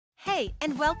Hi,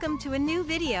 and welcome to a new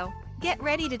video. Get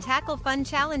ready to tackle fun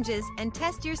challenges and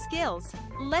test your skills.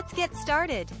 Let's get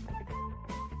started.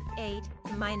 8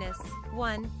 minus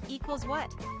 1 equals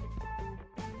what?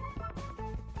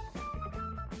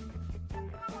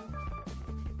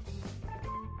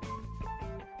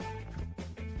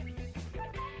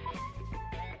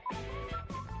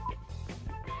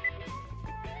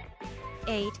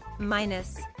 Eight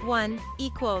minus 1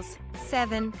 equals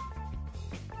 7.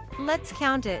 Let's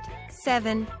count it.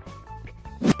 7.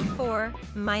 4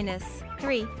 minus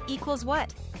 3 equals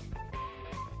what?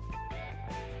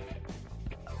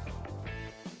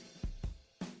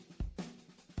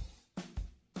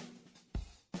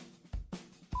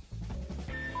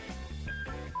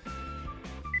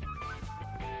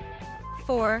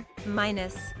 Four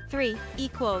minus 3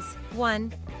 equals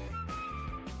 1.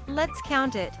 Let's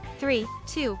count it. 3,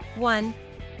 2, 1.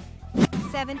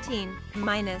 17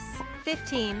 minus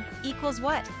 15 equals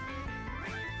what?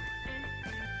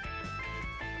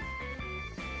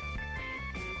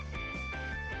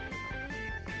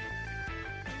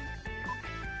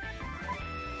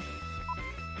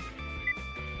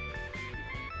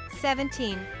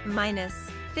 Seventeen minus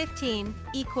 15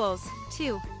 equals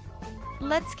 2.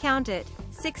 Let's count it.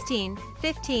 16,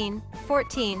 15,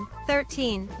 14,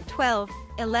 13, 12,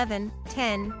 11,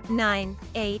 10, 9,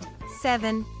 8,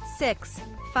 7, 6,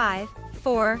 5,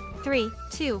 4, 3,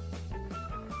 2.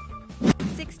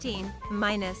 16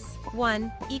 minus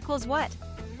 1 equals what?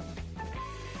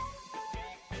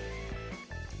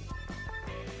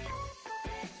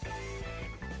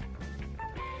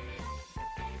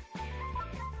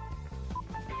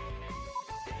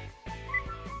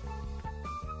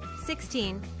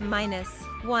 Sixteen minus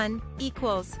 1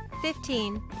 equals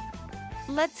 15.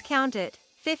 Let's count it.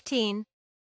 15.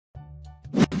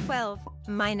 12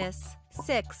 minus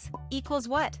 6 equals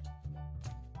what?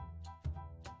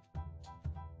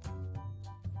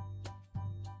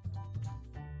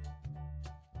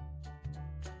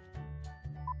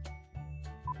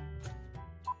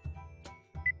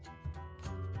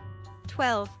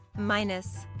 Twelve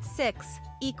minus 6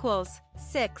 equals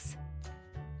 6.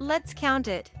 Let's count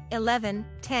it. 11,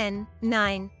 10,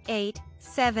 9, 8,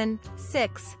 7,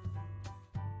 6.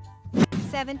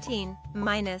 17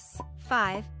 minus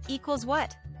 5 equals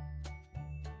what?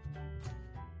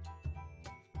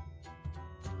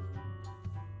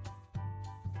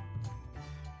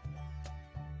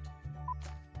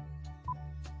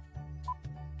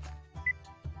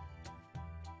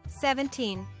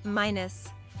 Seventeen minus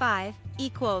 5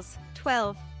 equals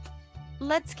 12.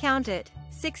 Let's count it.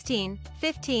 16,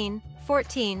 15,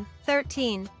 14,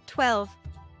 13, 12.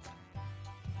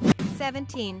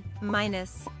 17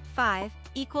 minus 5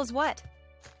 equals what?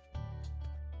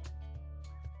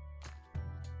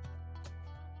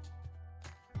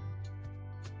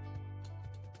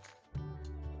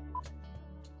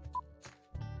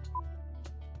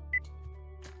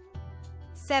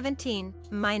 Seventeen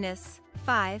minus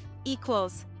 5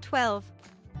 equals 12.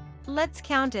 Let's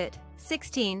count it.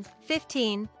 16,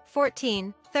 15,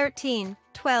 14, 13,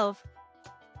 12.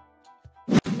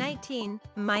 19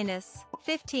 minus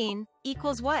 15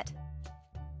 equals what?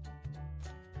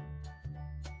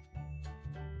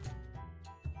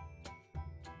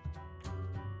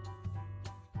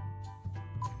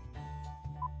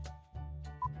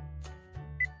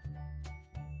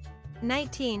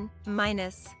 Nineteen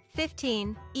minus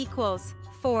 15 equals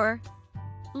 4.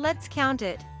 Let's count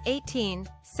it. 18,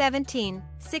 17,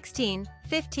 16,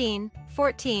 15,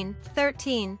 14,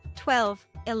 13, 12,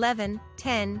 11,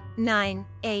 10, 9,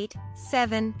 8,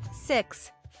 7,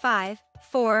 6, 5,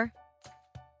 4.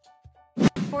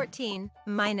 14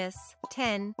 minus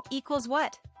 10 equals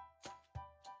what?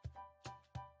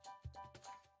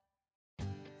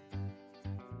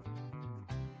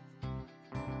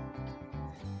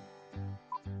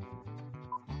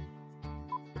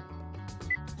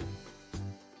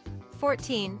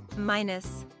 Fourteen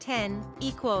minus 10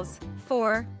 equals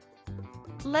 4.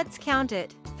 Let's count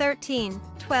it. 13,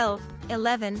 12,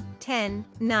 11, 10,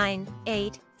 9,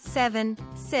 8, 7,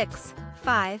 6,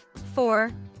 5,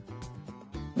 4.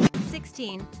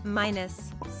 16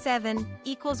 minus 7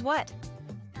 equals what?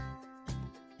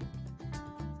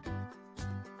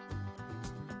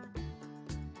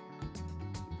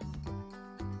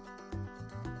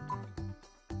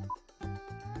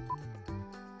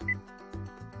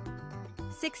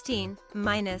 Sixteen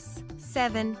minus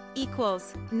 7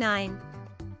 equals 9.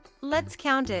 Let's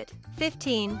count it.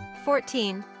 15,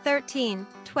 14, 13,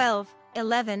 12,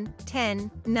 11,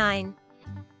 10, 9.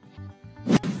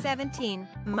 17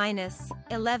 minus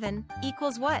 11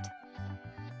 equals what?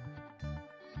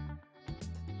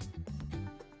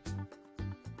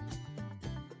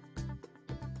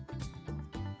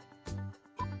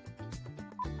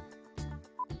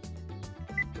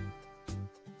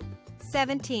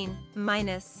 17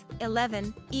 minus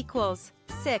 11 equals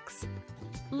 6.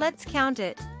 Let's count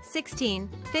it. 16,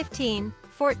 15,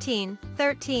 14,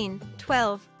 13,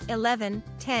 12, 11,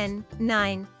 10,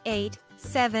 9, 8,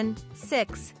 7,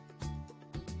 6.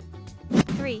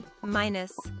 3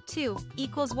 minus 2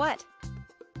 equals what?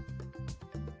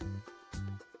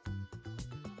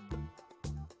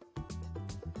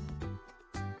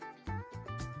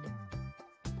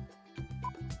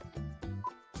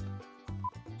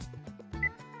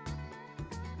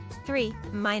 Three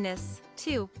minus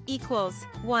 2 equals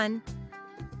 1.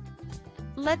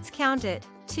 Let's count it.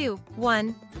 2,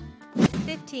 1.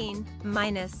 15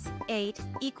 minus 8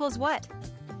 equals what?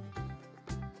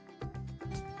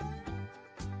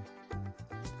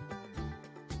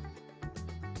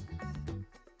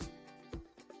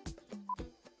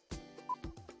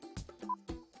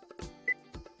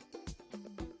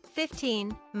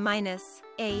 Fifteen minus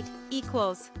 8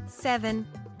 equals 7.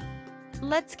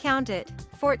 Let's count it.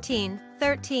 14,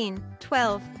 13,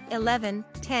 12, 11,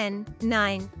 10,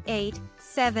 9, 8,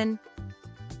 7.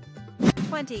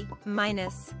 20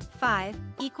 minus 5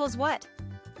 equals what?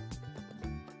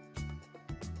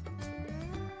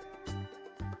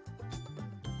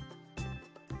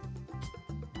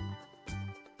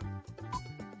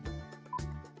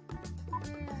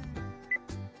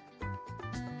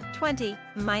 Twenty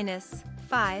minus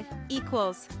 5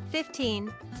 equals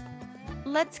 15.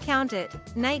 Let's count it.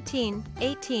 19,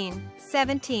 18,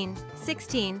 17,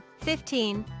 16,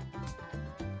 15.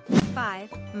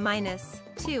 5 minus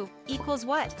 2 equals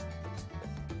what?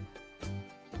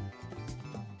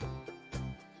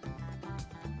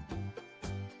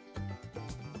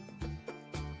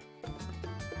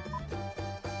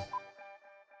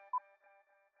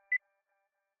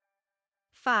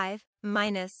 Five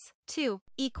minus 2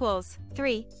 equals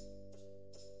 3.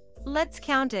 Let's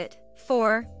count it.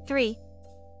 4, 3.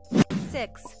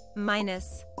 6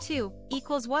 minus 2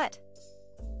 equals what?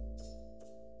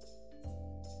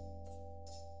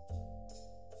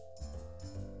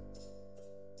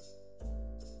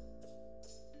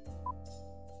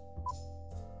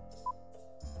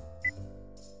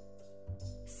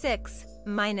 Six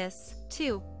minus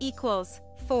 2 equals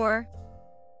 4.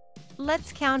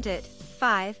 Let's count it.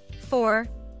 5, 4.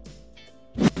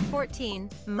 14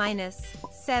 minus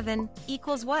 7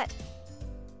 equals what?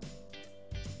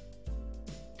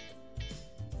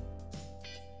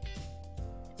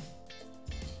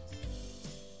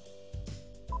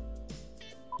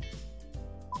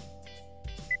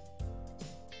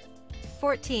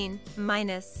 Fourteen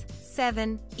minus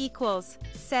 7 equals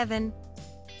 7.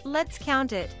 Let's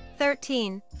count it.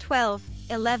 13, 12,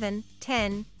 11,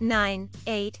 10, 9,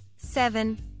 8,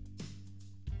 7.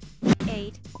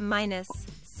 8 minus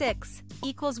 6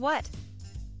 equals what?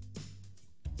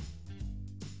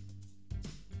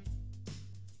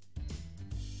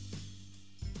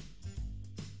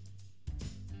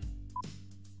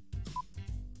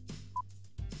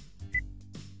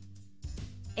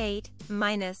 Eight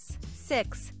minus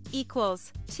 6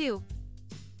 equals 2.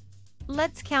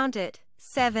 Let's count it.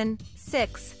 7,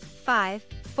 6, 5,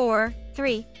 4,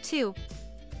 3, 2.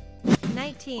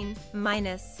 19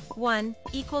 minus 1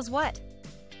 equals what?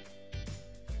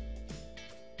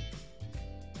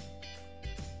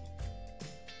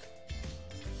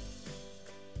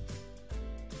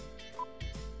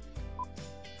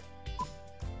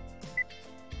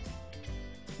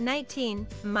 Nineteen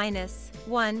minus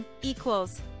 1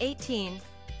 equals 18.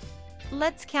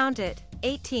 Let's count it.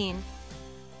 18.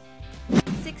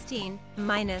 16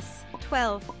 minus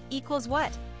 12 equals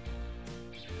what?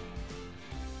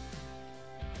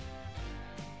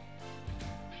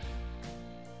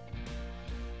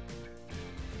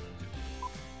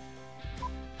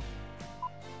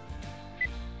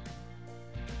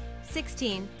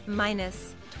 Sixteen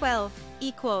minus 12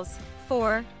 equals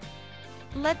 4.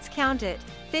 Let's count it.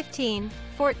 15,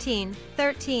 14,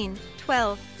 13,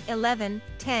 12, 11,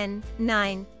 10,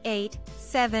 9, 8,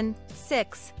 7,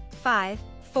 6, 5,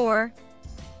 4,